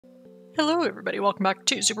Hello everybody, welcome back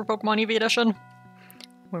to Super Pokemon Eevee Edition.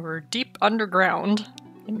 We're deep underground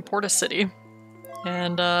in Porta City.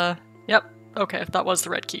 And, yep, okay, that was the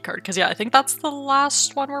red key card. Because, yeah, I think that's the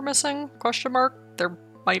last one we're missing, question mark. There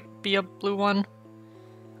might be a blue one.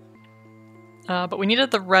 But we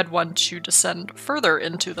needed the red one to descend further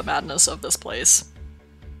into the madness of this place.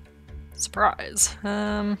 Surprise.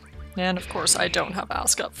 And of course I don't have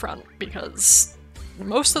Ask up front, because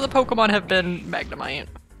most of the Pokemon have been Magnemite.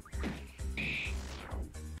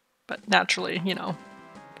 But naturally, you know,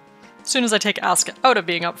 as soon as I take Ask out of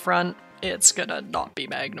being up front, it's gonna not be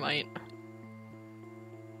Magnemite.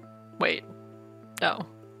 Wait. No.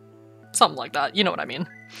 Something like that, you know what I mean.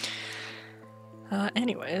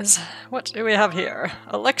 Anyways, what do we have here?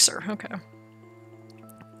 Elixir, okay.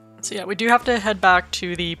 So yeah, we do have to head back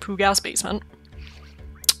to the Poo Gas basement.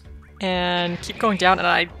 And keep going down, and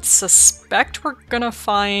I suspect we're gonna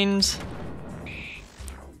find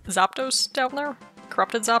Zapdos down there?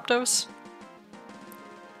 Corrupted Zapdos.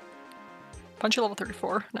 Punchy level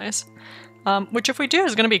 34, nice. Which if we do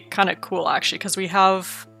is going to be kind of cool actually, because we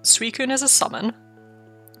have Suicune as a summon.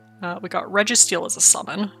 We got Registeel as a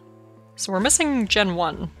summon. So we're missing Gen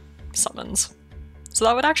 1 summons. So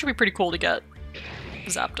that would actually be pretty cool to get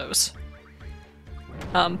Zapdos.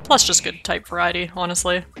 Plus just good type variety,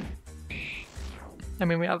 honestly. I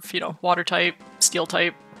mean, we have, you know, Water type, Steel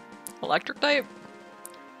type, Electric type.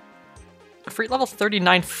 Freet level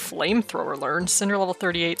 39 Flamethrower learned, Cinder level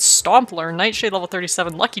 38 Stomp learned, Nightshade level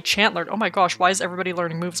 37 Lucky Chant learned. Oh my gosh, why is everybody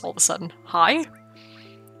learning moves all of a sudden? Hi?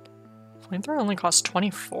 Flamethrower only costs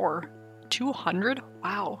 24. 200?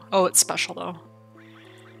 Wow. Oh, it's special though.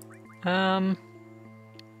 I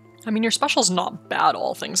mean, your special's not bad,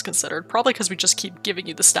 all things considered. Probably because we just keep giving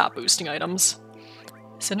you the stat boosting items.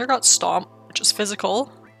 Cinder got Stomp, which is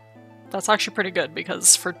physical. That's actually pretty good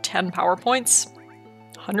because for 10 power points,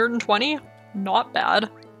 120? Not bad.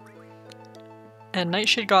 And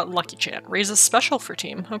Nightshade got Lucky Chant. Raises special for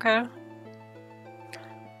team, okay.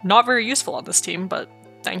 Not very useful on this team, but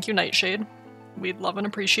thank you, Nightshade. We'd love and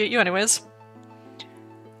appreciate you anyways.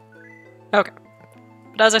 Okay.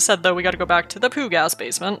 But as I said though, we gotta go back to the Poo Gas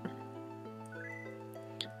basement.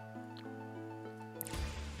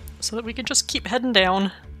 So that we can just keep heading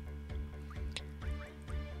down.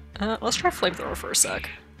 Let's try Flamethrower for a sec.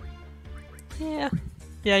 Yeah.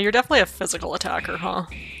 Yeah, you're definitely a physical attacker, huh?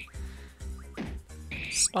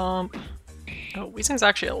 Stomp. Oh, Weezing's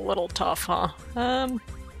actually a little tough, huh?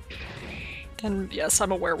 And yes,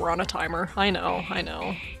 I'm aware we're on a timer. I know, I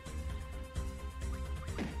know.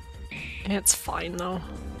 It's fine, though.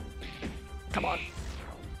 Come on.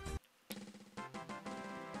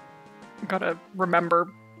 Gotta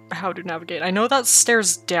remember how to navigate. I know that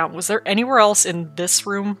stairs down. Was there anywhere else in this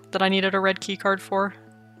room that I needed a red key card for?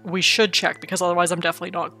 We should check, because otherwise I'm definitely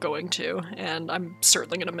not going to, and I'm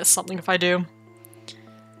certainly going to miss something if I do.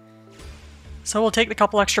 So we'll take the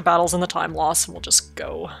couple extra battles and the time loss, and we'll just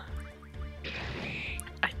go.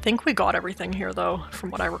 I think we got everything here, though, from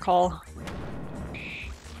what I recall.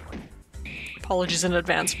 Apologies in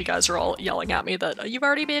advance if you guys are all yelling at me that, oh, you've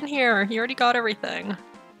already been here, you already got everything.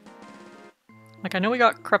 Like, I know we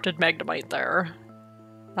got Corrupted Magnemite there.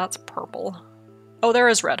 That's purple. Oh, there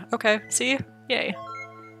is red. Okay, see? Yay.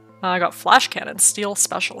 I got Flash Cannon, Steel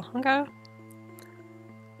Special. Okay.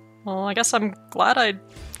 Well, I guess I'm glad I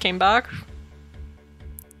came back.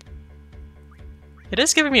 It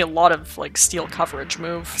is giving me a lot of, like, steel coverage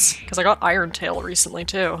moves, because I got Iron Tail recently,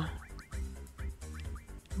 too.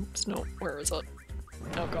 Oops, no, where is it?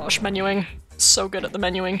 Oh gosh, menuing. So good at the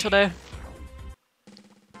menuing today.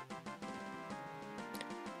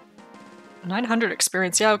 900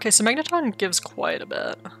 experience. Yeah, okay, so Magneton gives quite a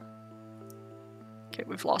bit. Okay,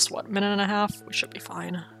 we've lost, what, minute and a half? We should be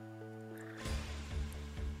fine.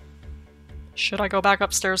 Should I go back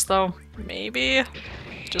upstairs, though? Maybe?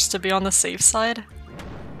 Just to be on the safe side?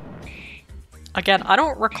 Again, I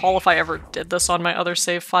don't recall if I ever did this on my other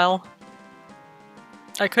save file.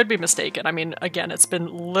 I could be mistaken. I mean, again, it's been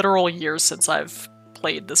literal years since I've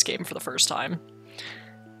played this game for the first time.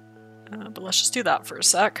 But let's just do that for a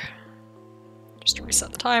sec. Just to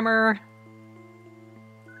reset the timer.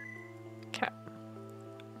 Okay.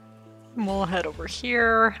 We'll head over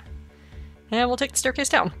here, and we'll take the staircase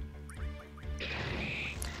down.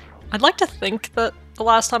 I'd like to think that the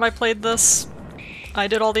last time I played this, I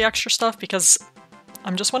did all the extra stuff, because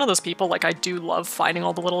I'm just one of those people, like, I do love finding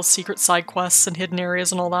all the little secret side quests and hidden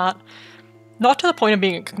areas and all that. Not to the point of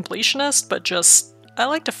being a completionist, but just, I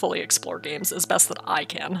like to fully explore games as best that I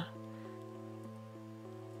can.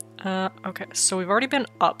 Okay, so we've already been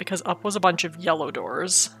up, because up was a bunch of yellow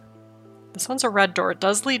doors. This one's a red door. It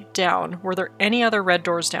does lead down. Were there any other red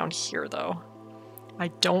doors down here, though? I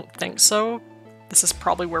don't think so. This is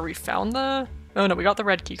probably where we found the... Oh no, we got the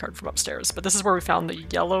red keycard from upstairs, but this is where we found the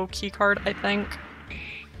yellow keycard, I think.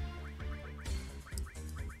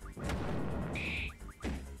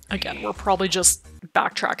 Again, we're probably just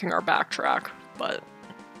backtracking our backtrack, but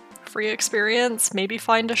free experience, maybe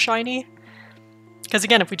find a shiny? Because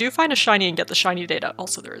again, if we do find a shiny and get the shiny data,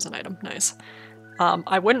 also there is an item, nice.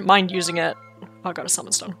 I wouldn't mind using it... Oh, I got a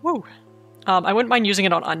summon stone, woo! I wouldn't mind using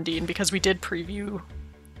it on Undine, because we did preview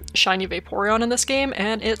shiny Vaporeon in this game,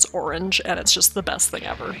 and it's orange, and it's just the best thing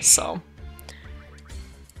ever, so...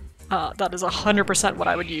 that is 100% what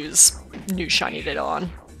I would use new shiny data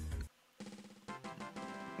on.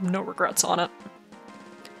 No regrets on it.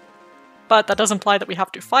 But that does imply that we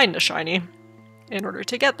have to find a shiny in order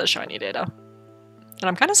to get the shiny data. And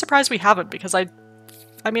I'm kind of surprised we haven't, because I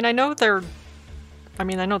know they're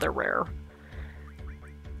rare.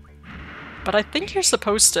 But I think you're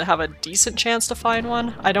supposed to have a decent chance to find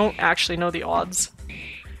one. I don't actually know the odds.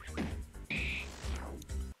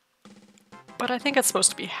 But I think it's supposed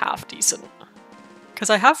to be half decent. Because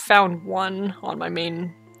I have found one on my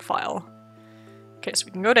main file. Okay, so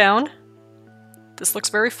we can go down. This looks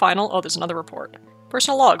very final. Oh, there's another report.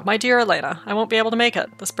 Personal log. My dear Elena, I won't be able to make it.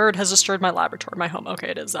 This bird has destroyed my laboratory, my home. Okay,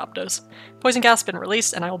 it is Zapdos. Poison gas has been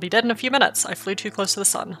released, and I will be dead in a few minutes. I flew too close to the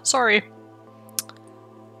sun. Sorry.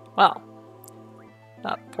 Wow.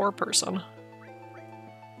 That poor person.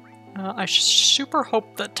 I super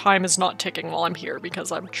hope that time is not ticking while I'm here,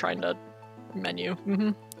 because I'm trying to menu.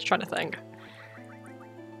 Trying to think.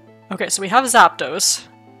 Okay, so we have Zapdos.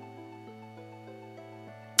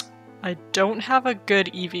 I don't have a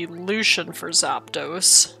good evolution for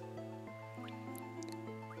Zapdos.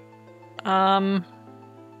 I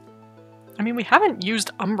mean, we haven't used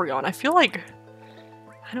Umbreon. I feel like...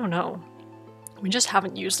 I don't know. We just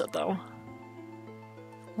haven't used it, though.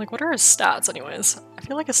 Like, what are his stats, anyways? I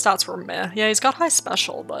feel like his stats were meh. Yeah, he's got high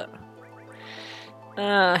special, but...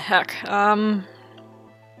 heck.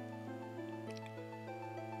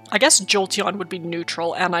 I guess Jolteon would be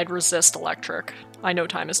neutral, and I'd resist electric. I know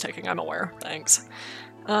time is ticking, I'm aware. Thanks.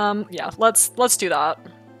 Yeah, let's do that.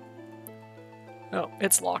 Oh,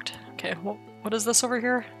 it's locked. Okay, well, what is this over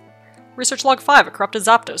here? Research log 5, a corrupted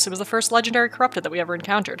Zapdos. It was the first legendary corrupted that we ever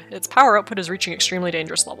encountered. Its power output is reaching extremely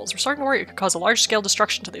dangerous levels. We're starting to worry it could cause a large-scale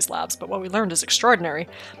destruction to these labs, but what we learned is extraordinary.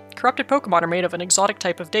 Corrupted Pokemon are made of an exotic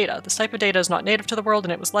type of data. This type of data is not native to the world,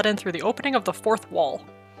 and it was let in through the opening of the 4th wall.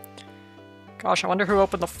 Gosh, I wonder who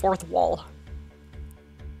opened the 4th wall.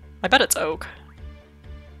 I bet it's Oak.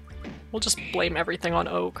 We'll just blame everything on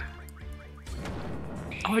Oak.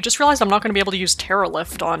 Oh, I just realized I'm not going to be able to use Terra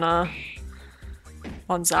Lift on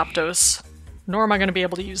Zapdos. Nor am I going to be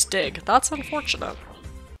able to use Dig. That's unfortunate.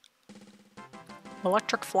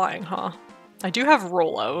 Electric Flying, huh? I do have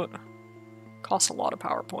Rollout. Costs a lot of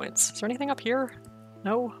power points. Is there anything up here?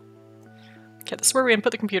 No? Okay, this is where we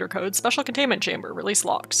input the computer code. Special containment chamber. Release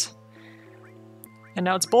locks. And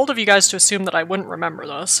now it's bold of you guys to assume that I wouldn't remember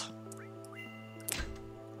this.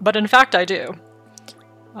 But in fact I do.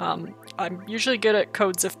 I'm usually good at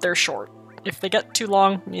codes if they're short. If they get too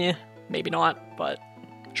long, maybe not, but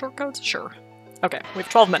short codes? Sure. Okay, we have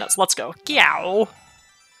 12 minutes, let's go. Yow!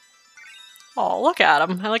 Oh, look at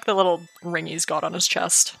him. I like the little ring he's got on his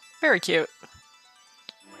chest. Very cute.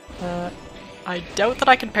 I doubt that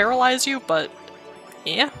I can paralyze you, but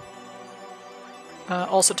yeah.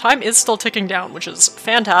 Also, time is still ticking down, which is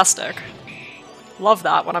fantastic. Love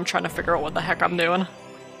that when I'm trying to figure out what the heck I'm doing.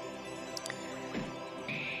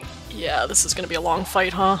 Yeah, this is gonna be a long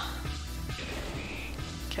fight, huh?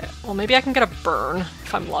 Okay, well maybe I can get a burn,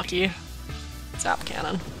 if I'm lucky. Zap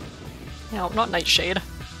Cannon. No, not Nightshade.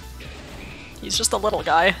 He's just a little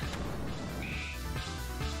guy.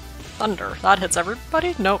 Thunder. That hits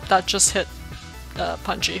everybody? Nope, that just hit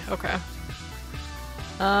Punchy. Okay.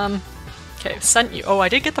 Okay, sent you. Oh, I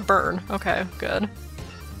did get the burn. Okay, good.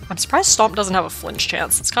 I'm surprised Stomp doesn't have a flinch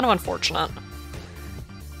chance. It's kind of unfortunate.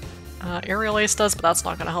 Aerial Ace does, but that's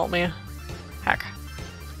not gonna help me. Heck.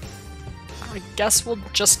 I guess we'll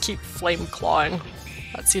just keep Flame Clawing.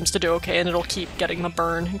 That seems to do okay, and it'll keep getting the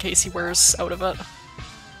burn in case he wears out of it.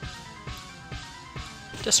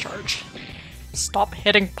 Discharge. Stop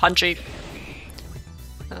hitting Punchy.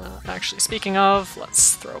 Actually, speaking of,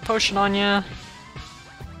 let's throw a potion on you.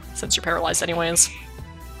 Since you're paralyzed anyways.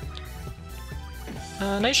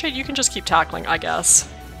 Nightshade, you can just keep tackling, I guess.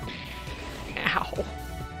 Ow.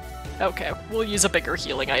 Okay, we'll use a bigger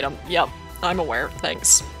healing item. Yep, I'm aware.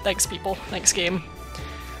 Thanks. Thanks, people. Thanks, game.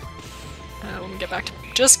 Let me get back to...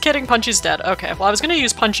 Just kidding, Punchy's dead. Okay, well I was gonna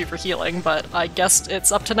use Punchy for healing, but I guess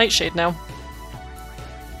it's up to Nightshade now.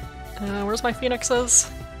 Where's my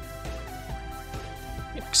Phoenixes?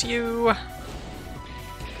 Phoenix you.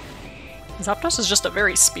 Zapdos is just a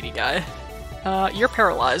very speedy guy. You're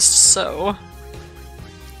paralyzed, so...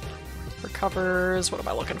 Recovers... what am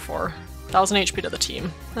I looking for? 1000 HP to the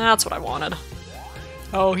team. That's what I wanted.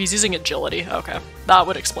 Oh, he's using agility. Okay. That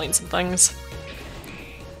would explain some things.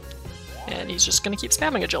 And he's just gonna keep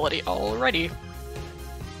spamming agility. Alrighty.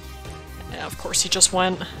 Yeah, of course he just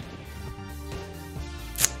went.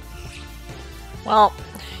 Well,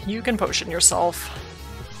 you can potion yourself.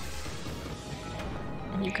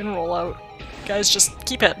 You can roll out. Guys, just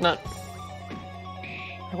keep hitting it.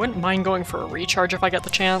 I wouldn't mind going for a recharge if I get the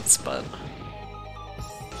chance, but...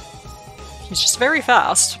 he's just very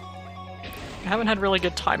fast. I haven't had really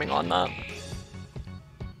good timing on that.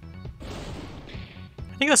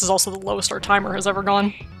 I think this is also the lowest our timer has ever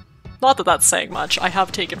gone. Not that that's saying much. I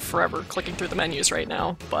have taken forever clicking through the menus right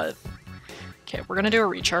now, but... Okay, we're gonna do a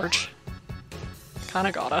recharge.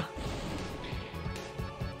 Kinda gotta.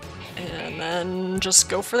 And then just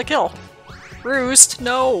go for the kill. Roost,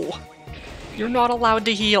 no! You're not allowed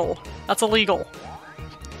to heal. That's illegal.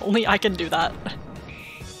 Only I can do that.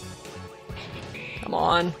 Come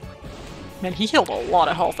on. Man, he healed a lot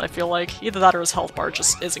of health, I feel like. Either that or his health bar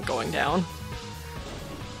just isn't going down.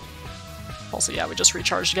 Also, yeah, we just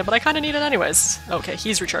recharged again, but I kind of need it anyways. Okay,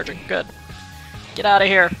 he's recharging. Good. Get out of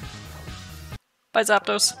here. Bye,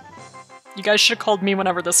 Zapdos. You guys should have called me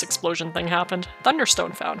whenever this explosion thing happened.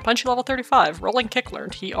 Thunderstone found. Punchy level 35. Rolling kick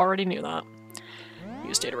learned. He already knew that.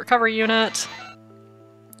 Use data recovery unit.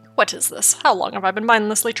 What is this? How long have I been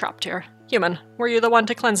mindlessly trapped here? Human, were you the one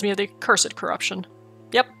to cleanse me of the cursed corruption?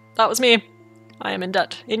 Yep, that was me. I am in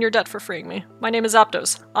debt. In your debt for freeing me. My name is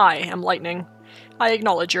Zapdos. I am Lightning. I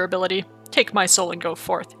acknowledge your ability. Take my soul and go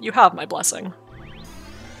forth. You have my blessing.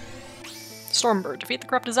 Stormbird, defeat the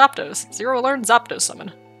corrupted Zapdos. Zero learn, Zapdos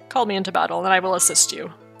summon. Call me into battle and I will assist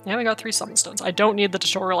you. Yeah, we got 3 summon stones. I don't need the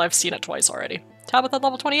tutorial, I've seen it twice already. Tabitha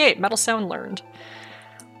level 28, metal sound learned.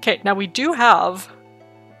 Okay, now we do have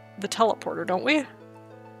the teleporter, don't we?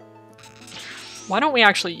 Why don't we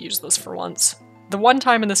actually use this for once? The one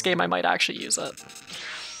time in this game I might actually use it.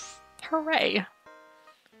 Hooray!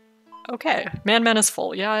 Okay, Man is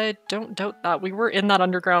full. Yeah, I don't doubt that. We were in that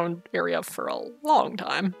underground area for a long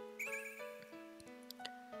time.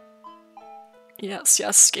 Yes,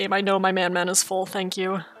 yes, game, I know my Man is full, thank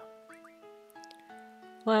you.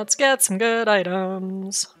 Let's get some good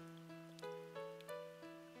items.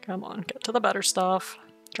 Come on, get to the better stuff.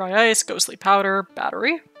 Dry ice, ghostly powder,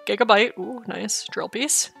 battery, gigabyte, ooh, nice, drill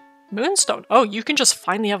piece. Moonstone, oh, you can just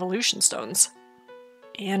find the evolution stones.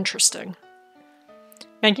 Interesting.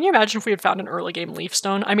 Man, can you imagine if we had found an early game leaf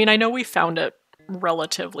stone? I mean, I know we found it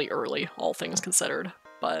relatively early, all things considered,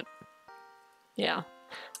 but yeah.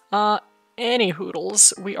 Any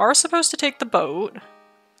hoodles, we are supposed to take the boat.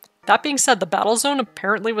 That being said, the battle zone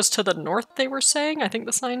apparently was to the north, they were saying. I think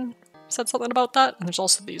the sign said something about that. And there's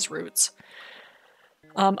also these routes.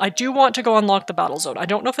 I do want to go unlock the battle zone. I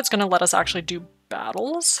don't know if it's going to let us actually do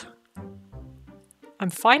battles. I'm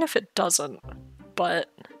fine if it doesn't, but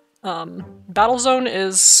battle zone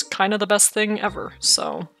is kind of the best thing ever,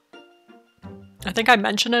 so... I think I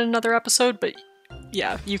mentioned in another episode, but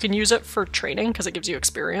yeah, you can use it for training because it gives you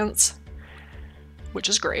experience, which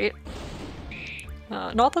is great.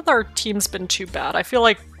 Not that our team's been too bad. I feel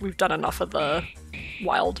like we've done enough of the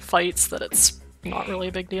wild fights that it's not really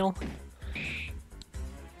a big deal.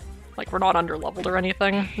 Like, we're not under-leveled or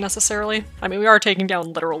anything, necessarily. I mean, we are taking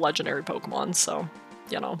down literal legendary Pokemon, so,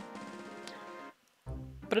 you know.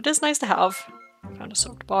 But it is nice to have. Found a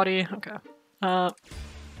soaked body, okay. Oh,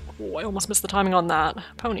 I almost missed the timing on that.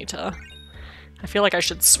 Ponyta. I feel like I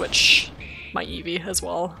should switch my Eevee as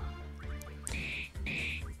well.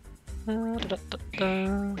 What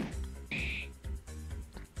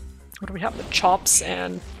do we have? The Chops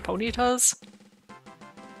and Ponytas?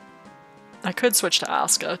 I could switch to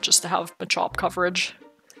Asuka just to have the Chop coverage.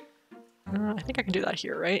 I think I can do that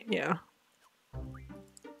here, right? Yeah.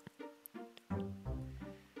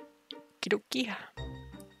 Okie dokie.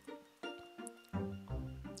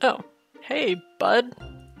 Oh. Hey, bud.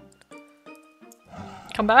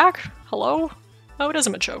 Come back? Hello? Oh, it is a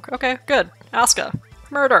Machoke. Okay, good. Asuka.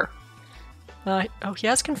 Murder. Oh, he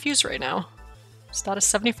has Confuse right now.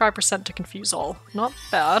 Status 75% to Confuse all. Not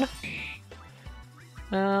bad.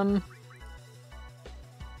 Oh,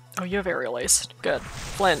 you have Aerial Ace. Good.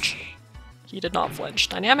 Flinch. He did not flinch.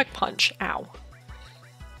 Dynamic Punch. Ow.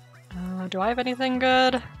 Do I have anything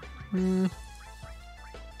good?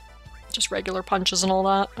 Just regular punches and all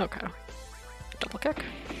that? Okay. Double kick.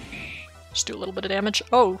 Just do a little bit of damage.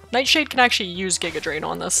 Oh, Nightshade can actually use Giga Drain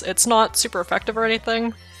on this. It's not super effective or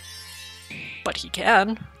anything, but he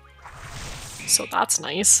can. So that's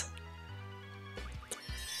nice.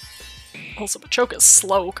 Also, Machoke is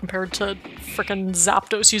slow compared to frickin'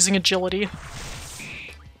 Zapdos using agility.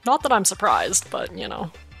 Not that I'm surprised, but, you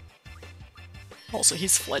know. Also,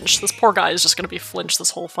 he's flinched. This poor guy is just gonna be flinched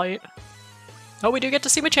this whole fight. Oh, we do get to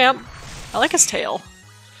see Machamp. I like his tail.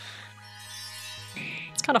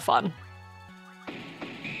 It's kind of fun.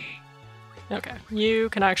 Okay, you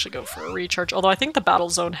can actually go for a recharge, although I think the battle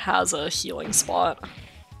zone has a healing spot.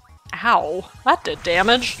 Ow, that did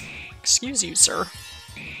damage. Excuse you, sir.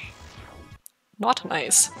 Not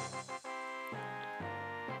nice.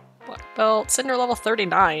 Black belt, Cinder level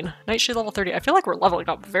 39, Nightshade level 30. I feel like we're leveling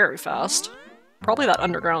up very fast. Probably that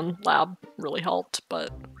underground lab really helped,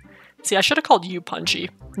 but... See, I should have called you Punchy,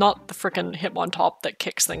 not the frickin' Hitmontop that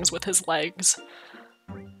kicks things with his legs.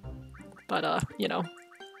 But, you know,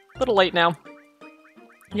 a little late now.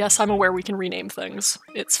 Yes, I'm aware we can rename things.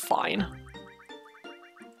 It's fine.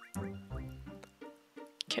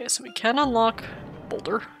 Okay, so we can unlock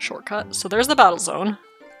Boulder shortcut. So there's the battle zone.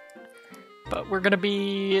 But we're gonna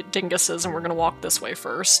be dinguses and we're gonna walk this way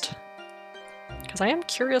first. Because I am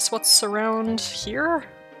curious what's around here.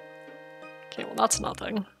 Okay, well that's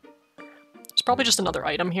nothing. There's probably just another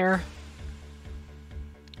item here.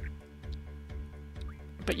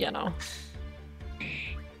 But you know.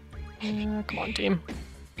 Come on, team.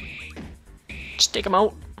 Just take him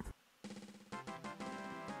out.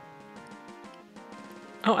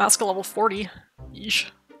 Oh, Aska level 40. Yeesh.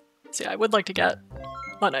 See, I would like to get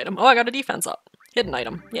an item. Oh, I got a defense up. Hidden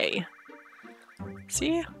item. Yay.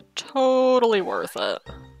 See? Totally worth it.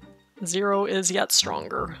 Zero is yet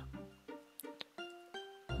stronger.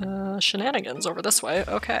 Shenanigans over this way.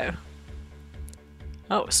 Okay.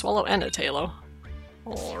 Oh, Swallow and a Talo.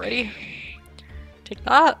 Alrighty. Take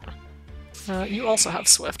that. You also have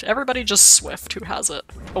Swift. Everybody just Swift who has it.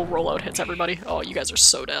 Oh, Rollout hits everybody. Oh, you guys are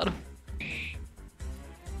so dead.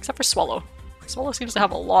 Except for Swallow. Swallow seems to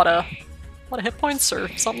have a lot of hit points or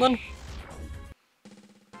something.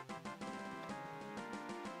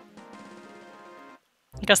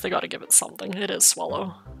 I guess they gotta give it something. It is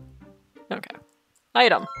Swallow. Okay.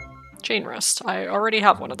 Item. Chain wrist. I already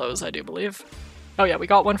have one of those, I do believe. Oh yeah, we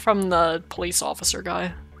got one from the police officer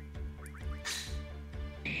guy.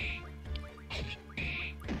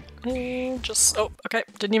 And just, oh, okay.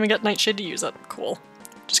 Didn't even get Nightshade to use it. Cool.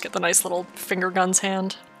 Just get the nice little finger guns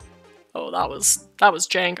hand. Oh, that was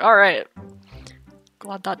jank. Alright.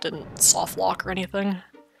 Glad that didn't soft lock or anything.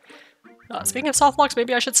 Speaking of soft locks,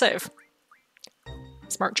 maybe I should save.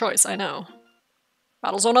 Smart choice, I know.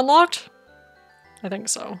 Battle zone unlocked? I think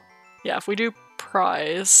so. Yeah, if we do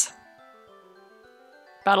prize...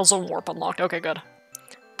 Battle zone warp unlocked. Okay, good.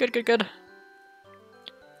 Good, good, good.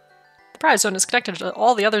 The prize zone is connected to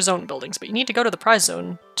all the other zone buildings, but you need to go to the prize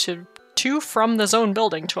zone to from the zone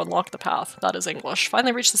building to unlock the path. That is English.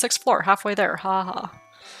 Finally reached the 6th floor, halfway there, haha.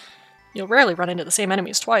 You'll rarely run into the same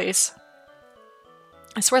enemies twice.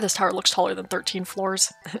 I swear this tower looks taller than 13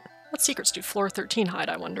 floors. What secrets do floor 13 hide,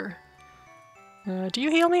 I wonder? Do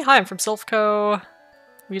you heal me? Hi, I'm from Silphco.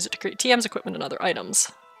 We use it to create TMs, equipment, and other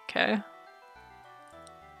items. Okay.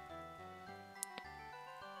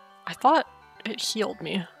 I thought it healed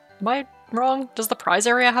me. Am I wrong? Does the prize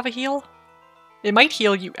area have a heal? It might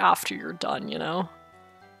heal you after you're done, you know?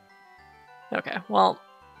 Okay, well,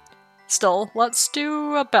 still, let's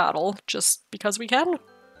do a battle, just because we can.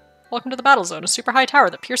 Welcome to the battle zone, a super high tower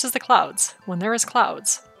that pierces the clouds, when there is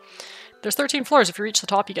clouds. There's 13 floors. If you reach the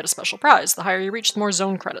top, you get a special prize. The higher you reach, the more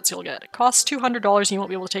zone credits you'll get. It costs $200 and you won't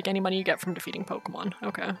be able to take any money you get from defeating Pokemon.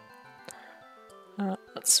 Okay.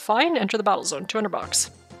 That's fine. Enter the battle zone. 200 bucks.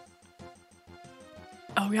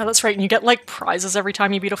 Oh yeah, that's right. And you get, like, prizes every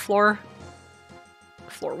time you beat a floor.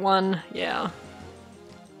 Floor 1, yeah.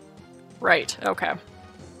 Right, okay.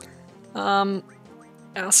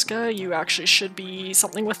 Aska, you actually should be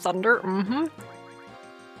something with thunder. Mm-hmm.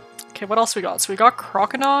 Okay, what else we got? So we got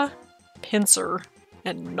Croconaw, Pinsir,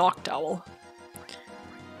 and Noctowl.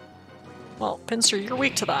 Well, Pinsir, you're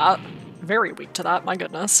weak to that. Very weak to that, my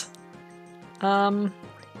goodness. Roll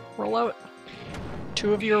out.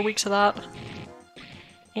 2 of you are weak to that.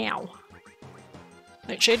 Ow.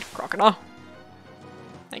 Nightshade, Croconaw.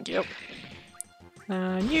 Thank you.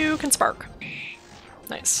 You can spark.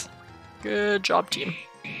 Nice. Good job, team.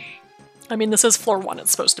 I mean, this is floor 1.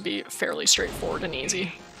 It's supposed to be fairly straightforward and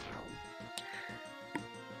easy.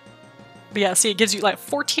 But yeah, see, it gives you like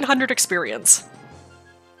 1,400 experience.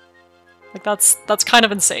 Like, that's kind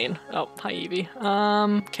of insane. Oh, hi,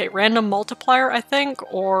 Eevee. Okay, random multiplier, I think,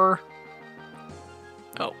 or...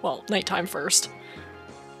 Oh, well, nighttime first.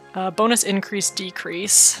 Bonus increase,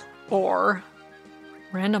 decrease, or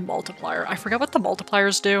random multiplier. I forgot what the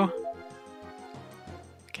multipliers do.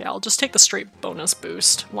 Okay, I'll just take the straight bonus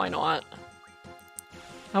boost. Why not?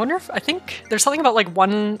 I wonder if, I think there's something about like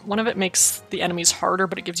one of it makes the enemies harder,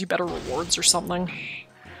 but it gives you better rewards or something.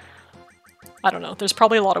 I don't know. There's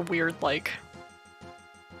probably a lot of weird, like,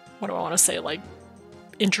 what do I want to say, like,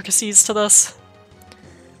 intricacies to this.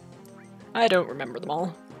 I don't remember them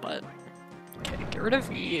all, but okay, get rid of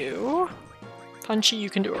you. Punchy, you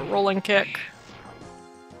can do a rolling kick.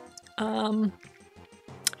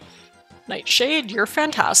 Nightshade, you're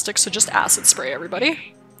fantastic, so just acid spray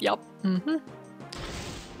everybody. Yep, And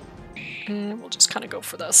we'll just kind of go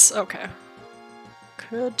for this. Okay.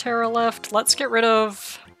 Could Terra lift. Let's get rid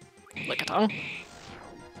of Lickitung.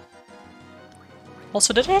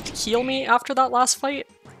 Also, did it heal me after that last fight?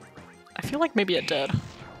 I feel like maybe it did.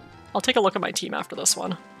 I'll take a look at my team after this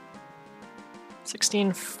one.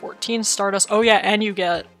 16, 14 Stardust. Oh yeah, and you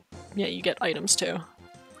get items too.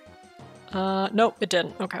 Nope, it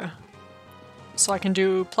didn't. Okay. So I can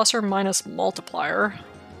do plus or minus multiplier.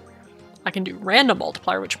 I can do random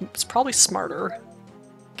multiplier, which is probably smarter.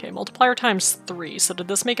 Okay, multiplier times 3. So did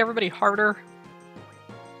this make everybody harder?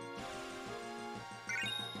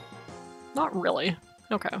 Not really.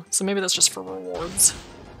 Okay, so maybe that's just for rewards.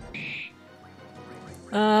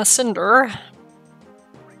 Cinder.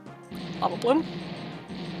 Lava Bloom.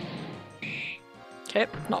 Okay,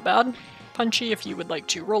 not bad. Punchy if you would like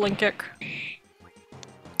to rolling kick.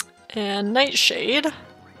 And Nightshade.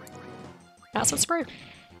 Acid spray.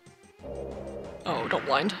 Oh, don't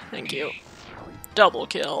blind. Thank you. Double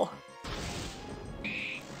kill.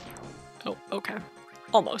 Oh, okay.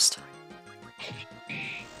 Almost.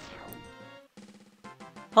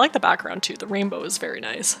 I like the background too. The rainbow is very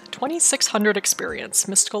nice. 2600 experience.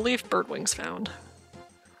 Mystical leaf, bird wings found.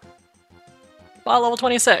 Wow, level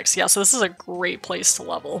 26. Yeah, so this is a great place to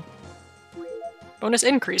level. Bonus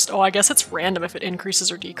increased. Oh, I guess it's random if it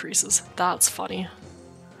increases or decreases. That's funny.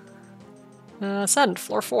 Ascend,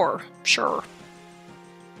 floor 4. Sure.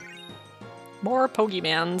 More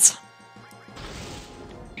Pokemans.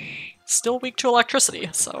 Still weak to electricity,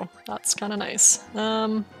 so that's kind of nice.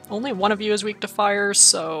 Only one of you is weak to fire,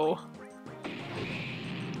 so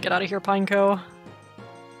get out of here, Pineco.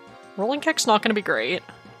 Rolling kick's not going to be great.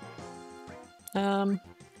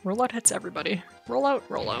 Rollout hits everybody. Rollout,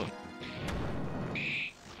 rollout.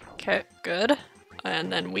 Okay, good.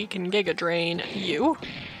 And then we can Giga Drain you.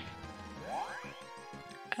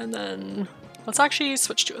 And then let's actually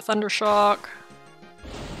switch to a Thunder Shock.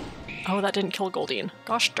 Oh, that didn't kill Goldeen.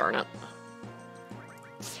 Gosh darn it.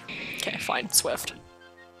 Okay, fine. Swift.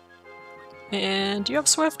 And do you have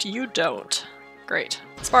Swift? You don't. Great.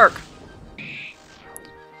 Spark!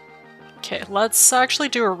 Okay, let's actually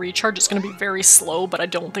do a recharge. It's going to be very slow, but I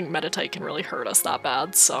don't think Meditite can really hurt us that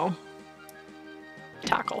bad, so...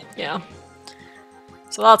 Tackle, yeah.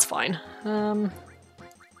 So that's fine.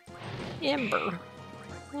 Ember.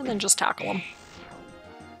 And then just tackle him.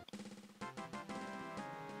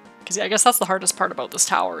 Because yeah, I guess that's the hardest part about this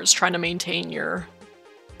tower, is trying to maintain your,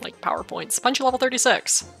 like, power points. Punchy level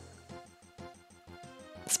 36.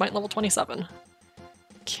 Smite level 27.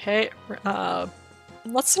 Okay,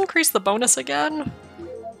 let's increase the bonus again.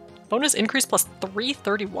 Bonus increase plus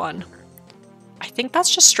 331. I think that's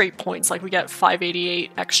just straight points, like we get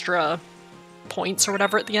 588 extra points or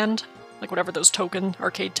whatever at the end. Like whatever those token,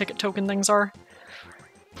 arcade ticket token things are.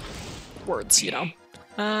 Words, you know.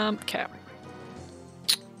 Okay.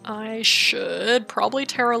 I should probably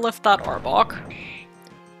Terra lift that Arbok,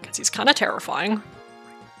 because he's kind of terrifying.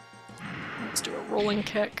 Let's do a rolling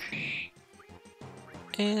kick.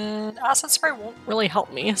 And Acid Spray won't really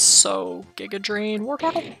help me, so Giga Drain, War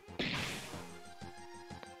Turtle?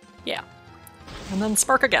 Yeah. And then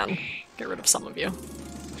Spark again. Get rid of some of you.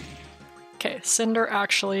 Okay, Cinder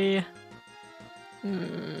actually...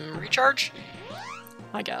 recharge?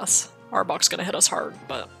 I guess. Arbok's gonna hit us hard,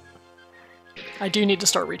 but... I do need to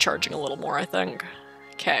start recharging a little more, I think.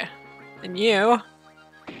 Okay. And you...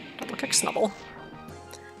 Double kick Snubble.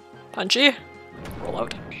 Punchy. Roll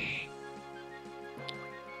out.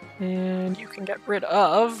 And you can get rid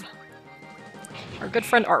of... our good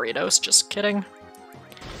friend Ariados, just kidding.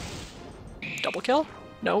 Double kill?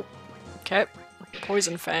 Nope. Okay.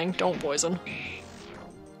 Poison Fang, don't poison.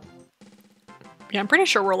 Yeah, I'm pretty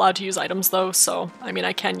sure we're allowed to use items though, so, I mean,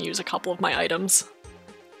 I can use a couple of my items.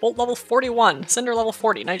 Bolt level 41, Cinder level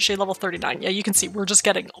 40, Nightshade level 39. Yeah, you can see we're just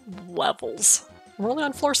getting levels. We're only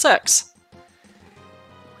on floor 6.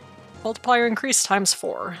 Multiplier increase times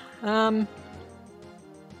 4.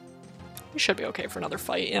 We should be okay for another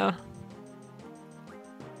fight, yeah.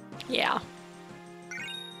 Yeah.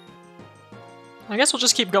 I guess we'll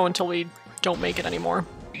just keep going until we don't make it anymore.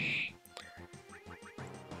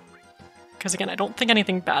 Because again, I don't think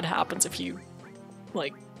anything bad happens if you,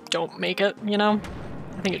 like, don't make it, you know?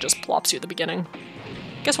 I think it just plops you at the beginning.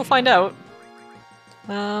 Guess we'll find out.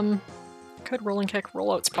 Could rolling kick,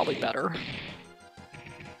 rollout's probably better.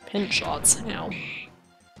 Pin shots, ow.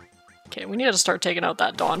 Okay, we need to start taking out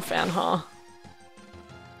that Dawn Fan, huh?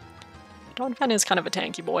 Dawn Fan is kind of a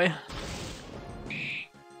tanky boy.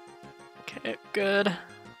 Okay, good.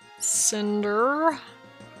 Cinder.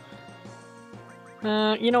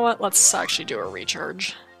 You know what? Let's actually do a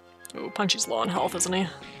recharge. Ooh, Punchy's low on health, isn't he?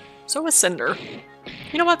 So is Cinder.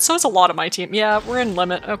 You know what? So is a lot of my team. Yeah, we're in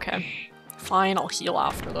limit. Okay. Fine, I'll heal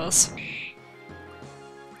after this.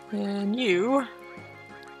 And you...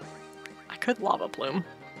 I could Lava Plume.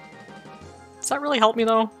 Does that really help me,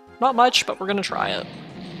 though? Not much, but we're gonna try it.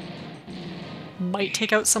 Might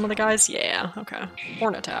take out some of the guys? Yeah, okay.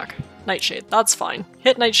 Horn Attack. Nightshade, that's fine.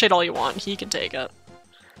 Hit Nightshade all you want, he can take it.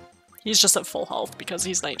 He's just at full health because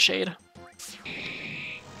he's Nightshade.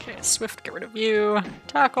 Okay, Swift, get rid of you.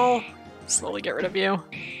 Tackle, slowly get rid of you.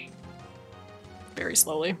 Very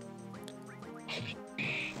slowly.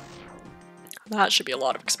 That should be a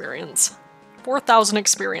lot of experience. 4,000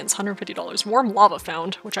 experience, $150. Warm Lava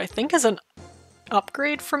found, which I think is an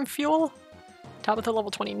upgrade from Fuel. Tabitha level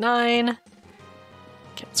 29.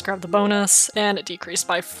 Okay, let's grab the bonus, and it decreased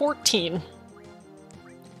by 14.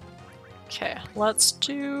 Okay, let's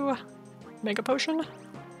do Mega Potion.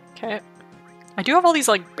 Okay. I do have all these,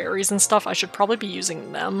 like, berries and stuff. I should probably be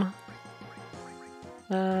using them.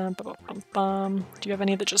 Do you have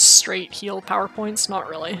any that just straight heal power points? Not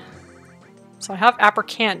really. So I have Apper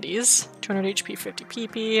Candies. 200 HP, 50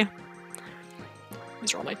 PP.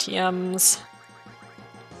 These are all my TMs.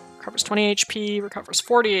 Recovers 20 HP, recovers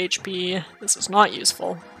 40 HP. This is not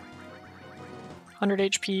useful. 100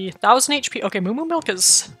 HP, 1000 HP. Okay, Moo Moo Milk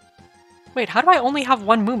is... Wait, how do I only have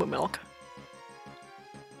one Moo Moo Milk?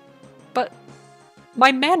 But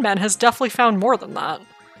my Man has definitely found more than that.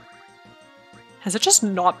 Has it just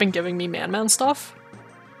not been giving me Man stuff?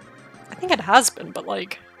 I think it has been, but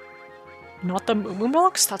like... Not the Moo Moo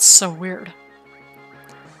Milks? That's so weird.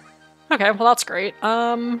 Okay, well that's great.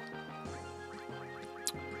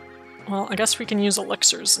 Well, I guess we can use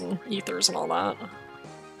elixirs and ethers and all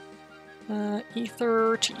that.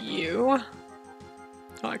 Ether to you.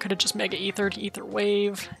 Oh, I could have just Mega Ethered, Ether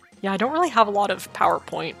Wave. Yeah, I don't really have a lot of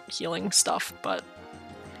PowerPoint healing stuff, but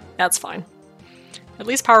that's fine. At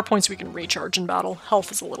least PowerPoints we can recharge in battle.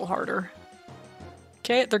 Health is a little harder.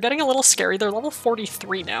 Okay, they're getting a little scary. They're level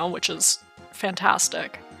 43 now, which is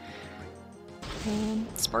fantastic.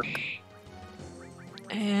 Spark.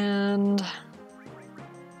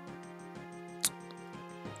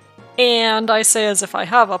 And I say as if I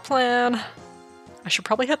have a plan. I should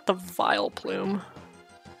probably hit the Vileplume.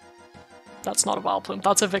 That's not a Vileplume,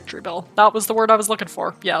 that's a Victory Bell. That was the word I was looking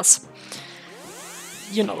for, yes.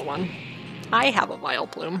 You know the one. I have a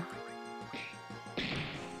Vileplume.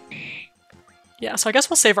 Yeah, so I guess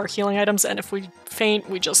we'll save our healing items, and if we faint,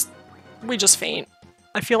 we just faint.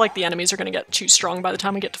 I feel like the enemies are gonna get too strong by the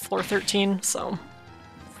time we get to floor 13, so...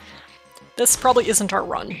 This probably isn't our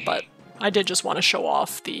run, but I did just want to show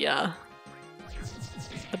off the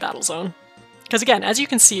battle zone. Because again, as you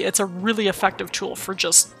can see, it's a really effective tool for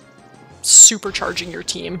just supercharging your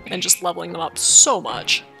team and just leveling them up so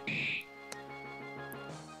much.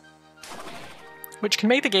 Which can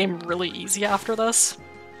make the game really easy after this.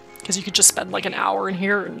 Because you could just spend like an hour in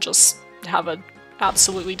here and just have an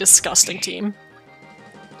absolutely disgusting team.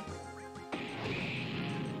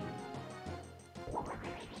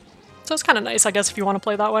 So it's kind of nice, I guess, if you want to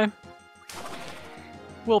play that way.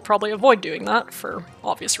 We'll probably avoid doing that for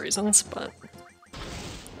obvious reasons, but...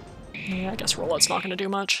 Yeah, I guess rollout's not going to do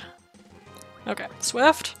much. Okay,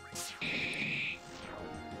 Swift.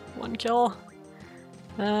 1 kill.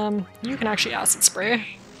 You can actually Acid Spray.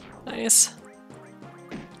 Nice.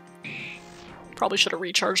 Probably should have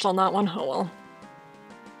recharged on that one, oh well.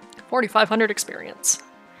 4,500 experience.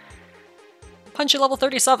 Punchy level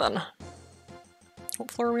 37.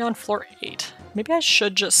 What floor are we on? Floor 8. Maybe I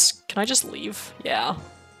should just... Can I just leave? Yeah.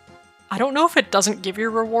 I don't know if it doesn't give you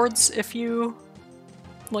rewards if you,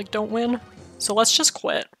 like, don't win. So let's just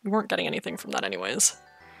quit. We weren't getting anything from that anyways.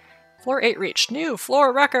 Floor 8 reached. New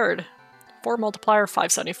floor record! 4 multiplier,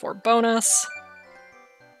 574 bonus.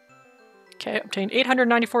 Okay, obtained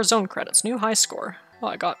 894 zone credits. New high score. Oh,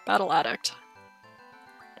 I got Battle Addict.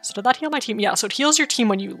 So did that heal my team? Yeah, so it heals your team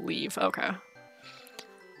when you leave. Okay.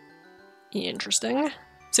 Interesting.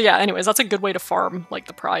 So yeah, anyways, that's a good way to farm, like,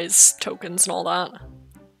 the prize tokens and all that.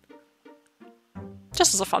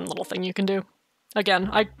 Just as a fun little thing you can do. Again,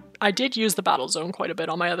 I did use the battle zone quite a bit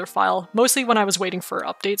on my other file, mostly when I was waiting for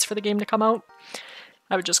updates for the game to come out.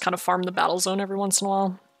 I would just kind of farm the battle zone every once in a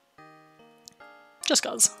while. Just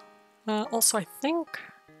cuz. Also, I think...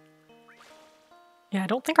 Yeah, I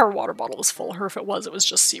don't think our water bottle was full, or if it was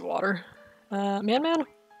just seawater. Man,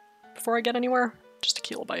 before I get anywhere? Just a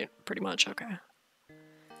kilobyte, pretty much, okay.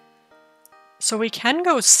 So we can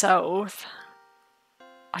go south.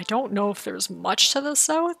 I don't know if there's much to the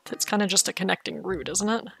south. It's kind of just a connecting route, isn't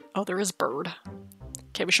it? Oh, there is Bird.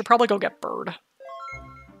 Okay, we should probably go get Bird.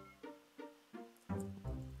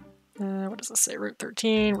 What does this say? Route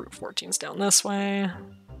 13, Route 14's down this way.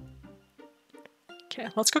 Okay,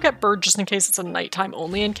 let's go get Bird just in case it's a nighttime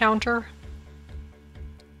only encounter.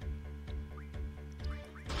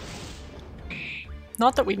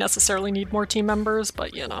 Not that we necessarily need more team members,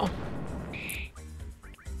 but you know.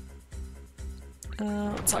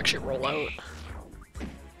 Let's actually roll out.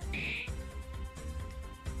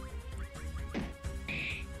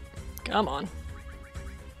 Come on.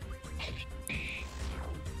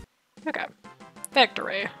 Okay.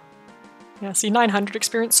 Victory. Yeah, see, 900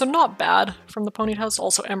 experience, so not bad from the Ponyta house.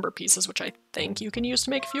 Also ember pieces, which I think you can use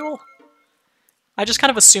to make fuel. I just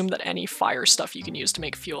kind of assume that any fire stuff you can use to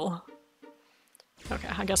make fuel. Okay,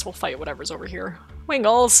 I guess we'll fight whatever's over here.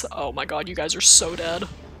 Wingles! Oh my god, you guys are so dead.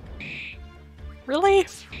 Really?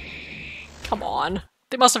 Come on.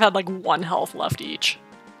 They must have had like 1 health left each.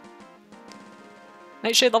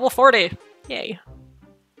 Nightshade level 40! Yay.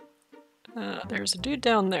 There's a dude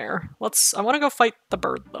down there. I want to go fight the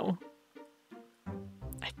bird though.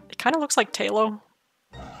 It kind of looks like Talo.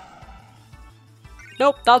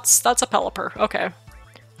 Nope, that's a Pelipper. Okay.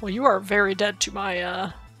 Well, you are very dead to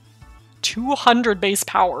my 200 base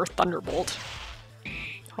power Thunderbolt.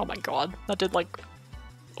 Oh my god, that did like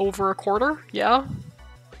over a quarter? Yeah?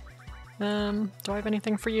 Do I have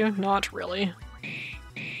anything for you? Not really.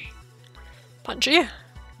 Punchy,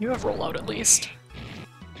 you have rollout at least.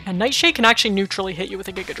 And Nightshade can actually neutrally hit you with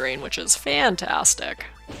a Giga Drain, which is fantastic.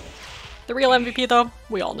 The real MVP though,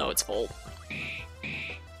 we all know it's Volt.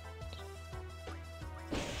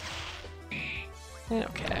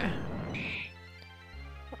 Okay.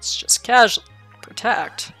 Let's just casually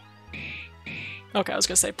protect. Okay, I was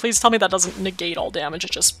gonna say, please tell me that doesn't negate all damage,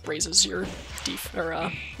 it just raises your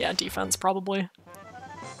defense, probably.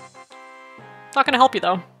 Not gonna help you,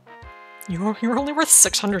 though. You're only worth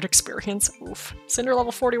 600 experience. Oof. Cinder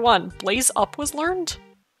level 41. Blaze Up was learned?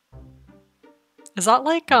 Is that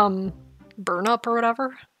like, Burn Up or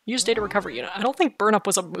whatever? Use data recovery unit. I don't think Burn Up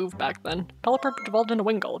was a move back then. Pelipper devolved into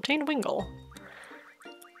Wingull. Obtained Wingull.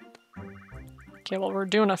 Okay, well, we're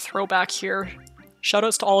doing a throwback here.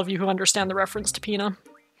 Shoutouts to all of you who understand the reference to Pina.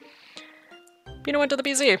 Pina went to the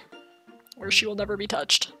BZ, where she will never be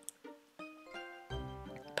touched.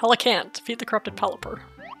 Pelicant. Defeat the corrupted Pelipper.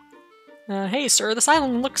 Hey sir, this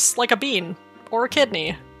island looks like a bean. Or a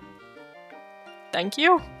kidney. Thank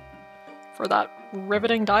you for that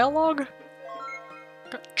riveting dialogue.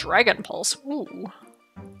 Got Dragon Pulse. Ooh.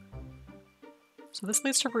 So this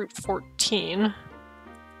leads to Route 14.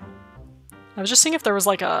 I was just seeing if there was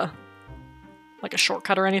like a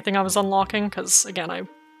shortcut or anything I was unlocking, because again,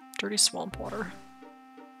 dirty swamp water.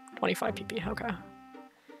 25 PP, okay.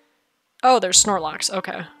 Oh, there's Snorlax,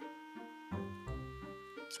 okay.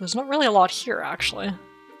 So there's not really a lot here, actually.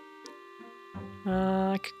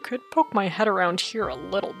 I could poke my head around here a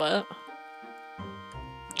little bit.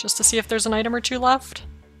 Just to see if there's an item or two left.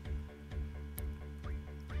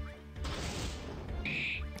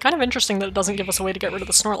 Kind of interesting that it doesn't give us a way to get rid of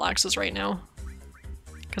the Snorlaxes right now.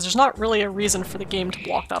 Because there's not really a reason for the game to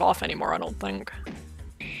block that off anymore, I don't think.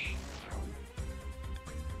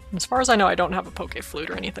 As far as I know, I don't have a Poke Flute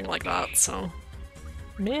or anything like that, so...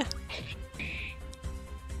 meh.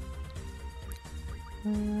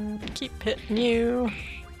 Keep hitting you.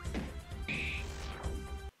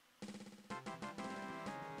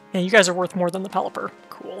 Yeah, you guys are worth more than the Pelipper.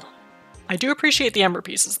 Cool. I do appreciate the Ember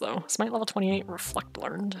pieces, though. Smite level 28, Reflect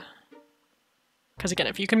learned. Because again,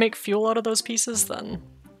 if you can make fuel out of those pieces, then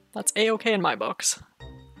that's a-okay in my books.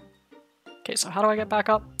 Okay, so how do I get back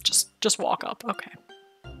up? Just walk up. Okay.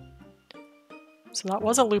 So that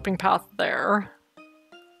was a looping path there.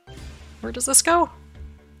 Where does this go?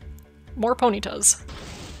 More Ponytas.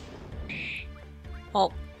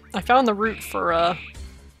 Well, I found the route for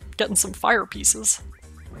getting some fire pieces.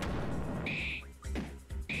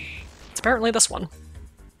 It's apparently this one.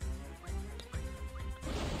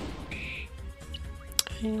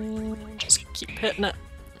 And just keep hitting it.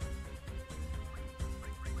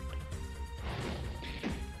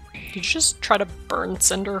 Did you just try to burn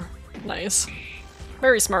Cinder? Nice.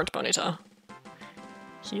 Very smart, Ponyta.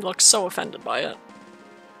 He looks so offended by it.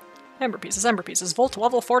 Ember pieces, Volt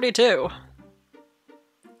level 42!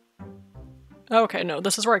 Okay, no,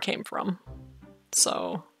 this is where I came from.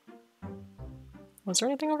 So... was there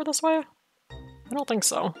anything over this way? I don't think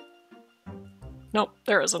so. Nope,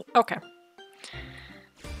 there isn't. Okay.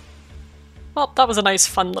 Well, that was a nice,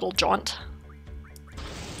 fun little jaunt.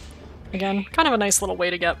 Again, kind of a nice little way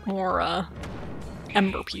to get more,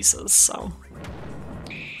 ember pieces, so...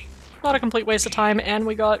 not a complete waste of time, and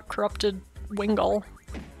we got Corrupted Wingull.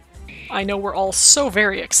 I know we're all so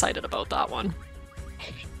very excited about that one.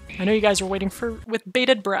 I know you guys were waiting with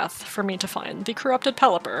bated breath for me to find the Corrupted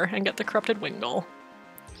Pelipper and get the Corrupted Wingull.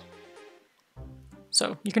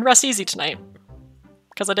 So, you can rest easy tonight,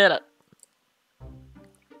 because I did it.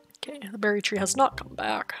 Okay, the berry tree has not come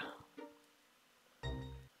back.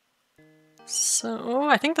 So,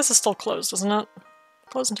 I think this is still closed, isn't it?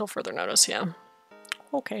 Closed until further notice, yeah.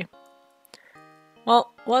 Okay.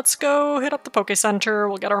 Well, let's go hit up the Poke Center,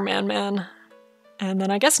 we'll get our Man-Man, and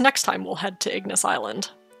then I guess next time we'll head to Ignis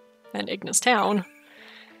Island and Ignis Town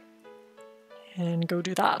and go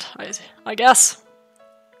do that, I guess.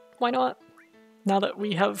 Why not? Now that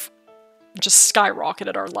we have just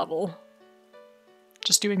skyrocketed our level.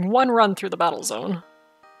 Just doing one run through the battle zone.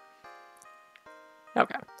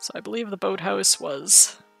 Okay, so I believe the boathouse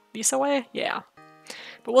was this way? Yeah.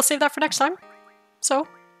 But we'll save that for next time. So,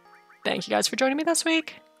 thank you guys for joining me this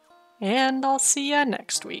week, and I'll see ya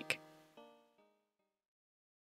next week.